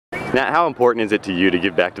Now, how important is it to you to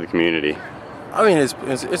give back to the community? I mean,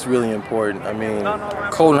 it's really important. I mean,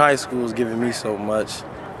 Colton High School has given me so much.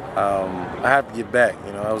 I have to give back.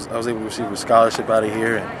 You know, I was able to receive a scholarship out of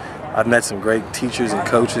here, and I've met some great teachers and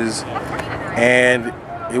coaches, and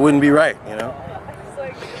it wouldn't be right, you know.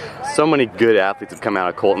 So many good athletes have come out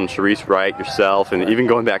of Colton, Sharice Wright, yourself, and even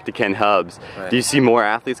going back to Ken Hubbs. Right. Do you see more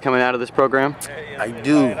athletes coming out of this program? I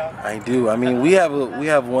do. I mean, we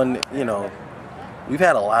have one, you know, we've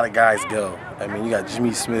had a lot of guys go. I mean, you got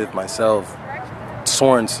Jimmy Smith, myself,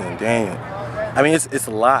 Sorensen, Daniel. I mean, it's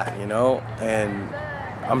a lot, you know, and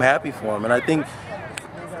I'm happy for them. And I think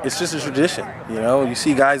it's just a tradition, you know. You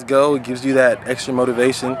see guys go, it gives you that extra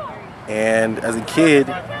motivation. And as a kid,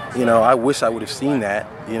 you know, I wish I would have seen that,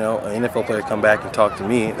 you know, an NFL player come back and talk to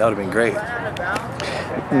me. That would have been great.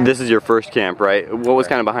 This is your first camp, right? What was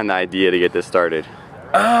kind of behind the idea to get this started?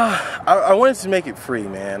 I wanted to make it free,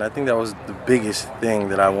 man. I think that was the biggest thing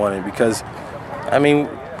that I wanted because, I mean,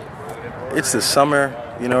 it's the summer,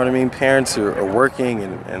 you know what I mean? Parents are working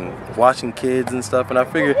and watching kids and stuff, and I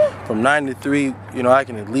figured from 9 to 3, you know, I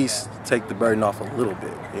can at least take the burden off a little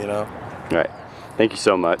bit, you know? Right. Thank you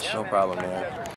so much. No problem, man.